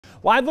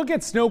Live look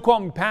at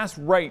Snoqualmie Pass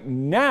right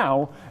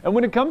now. And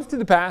when it comes to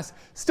the pass,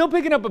 still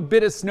picking up a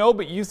bit of snow,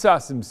 but you saw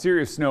some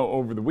serious snow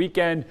over the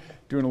weekend.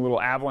 Doing a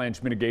little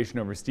avalanche mitigation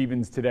over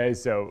Stevens today,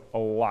 so a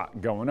lot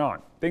going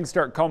on. Things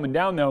start calming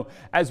down though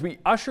as we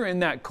usher in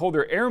that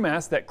colder air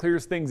mass that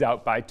clears things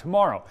out by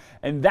tomorrow.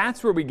 And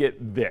that's where we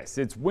get this.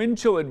 It's wind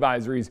chill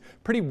advisories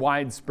pretty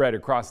widespread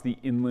across the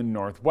inland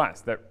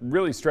northwest. That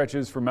really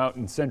stretches from out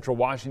in central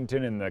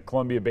Washington and the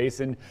Columbia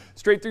Basin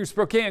straight through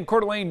Spokane,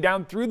 Coeur d'Alene,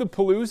 down through the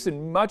Palouse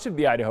and much of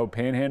the Idaho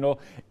Panhandle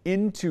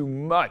into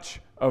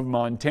much of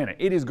Montana.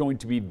 It is going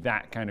to be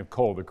that kind of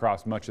cold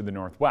across much of the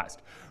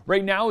northwest.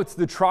 Right now it's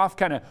the trough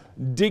kind of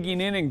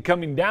digging in and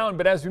coming down,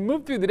 but as we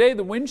move through the day,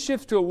 the wind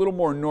shifts to a little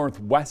more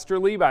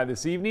northwesterly by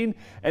this evening,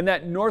 and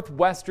that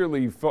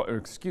northeasterly flow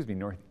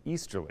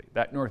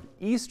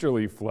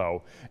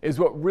is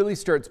what really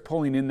starts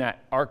pulling in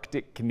that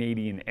Arctic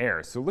Canadian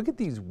air. So look at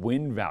these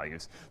wind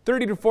values,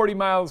 30 to 40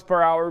 miles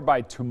per hour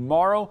by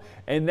tomorrow,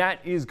 and that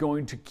is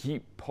going to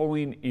keep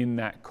pulling in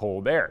that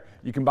cold air.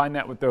 You combine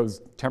that with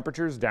those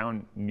temperatures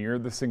down near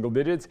the single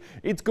digits,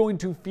 it's going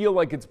to feel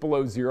like it's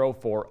below zero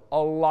for a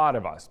lot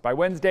of us. By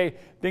Wednesday,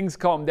 things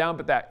calm down,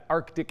 but that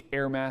Arctic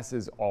air mass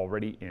is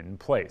already in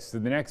place. So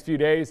the next few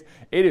days,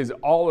 it is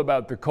all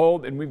about the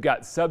cold, and we've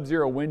got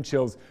sub-zero wind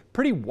chills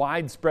pretty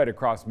widespread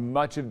across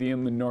much of the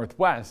inland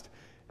northwest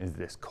as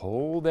this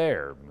cold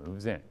air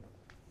moves in.